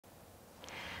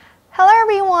Hello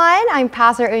everyone, I'm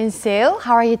Pastor Eun-Soo.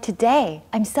 How are you today?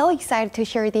 I'm so excited to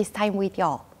share this time with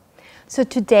y'all. So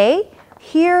today,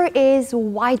 here is a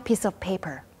white piece of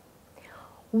paper.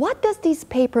 What does this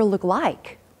paper look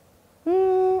like?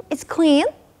 It's clean,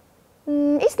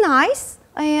 it's nice,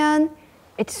 and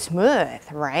it's smooth,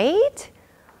 right?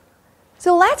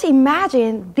 So let's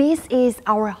imagine this is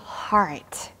our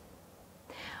heart.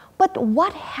 But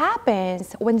what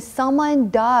happens when someone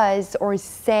does or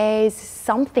says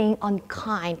something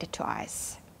unkind to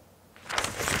us?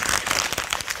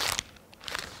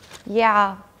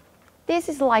 Yeah, this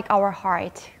is like our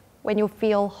heart when you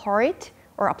feel hurt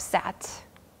or upset.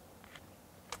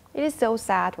 It is so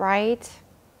sad, right?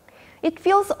 It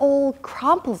feels all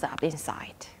crumpled up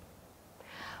inside.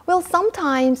 Well,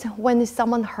 sometimes when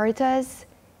someone hurts us,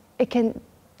 it can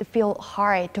feel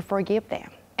hard to forgive them.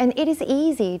 And it is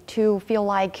easy to feel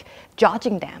like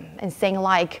judging them and saying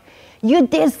like, you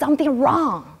did something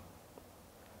wrong.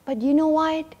 But you know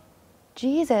what?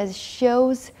 Jesus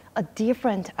shows a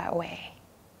different way.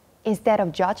 Instead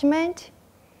of judgment,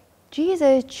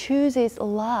 Jesus chooses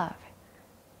love.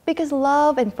 Because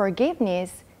love and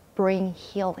forgiveness bring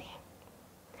healing.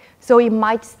 So it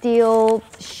might still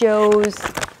shows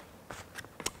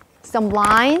some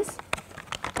lines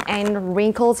and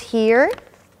wrinkles here.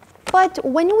 But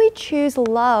when we choose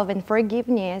love and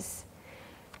forgiveness,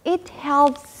 it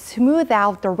helps smooth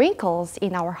out the wrinkles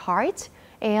in our heart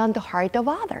and the heart of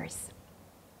others.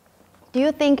 Do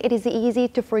you think it is easy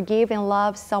to forgive and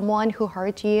love someone who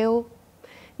hurt you?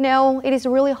 No, it is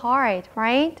really hard,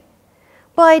 right?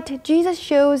 But Jesus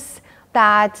shows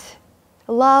that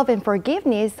love and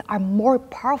forgiveness are more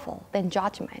powerful than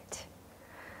judgment.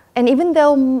 And even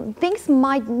though things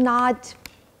might not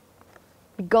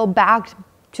go back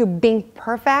to being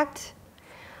perfect,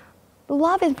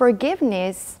 love and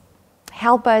forgiveness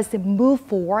help us move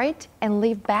forward and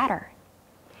live better.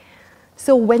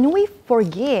 So when we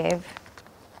forgive,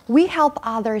 we help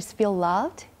others feel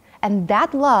loved, and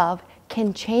that love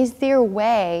can change their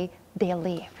way they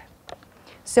live.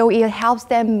 So it helps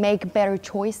them make better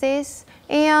choices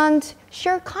and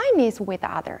share kindness with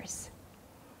others.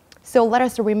 So let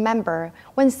us remember,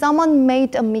 when someone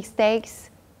made a mistake,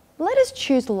 let us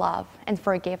choose love and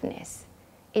forgiveness.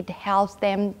 It helps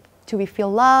them to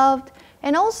feel loved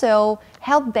and also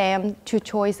help them to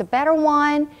choose a better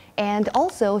one and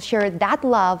also share that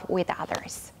love with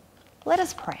others. Let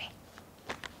us pray.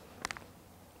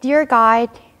 Dear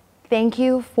God, thank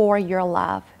you for your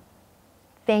love.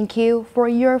 Thank you for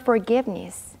your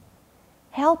forgiveness.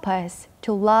 Help us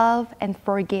to love and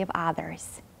forgive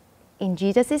others. In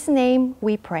Jesus' name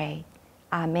we pray.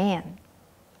 Amen.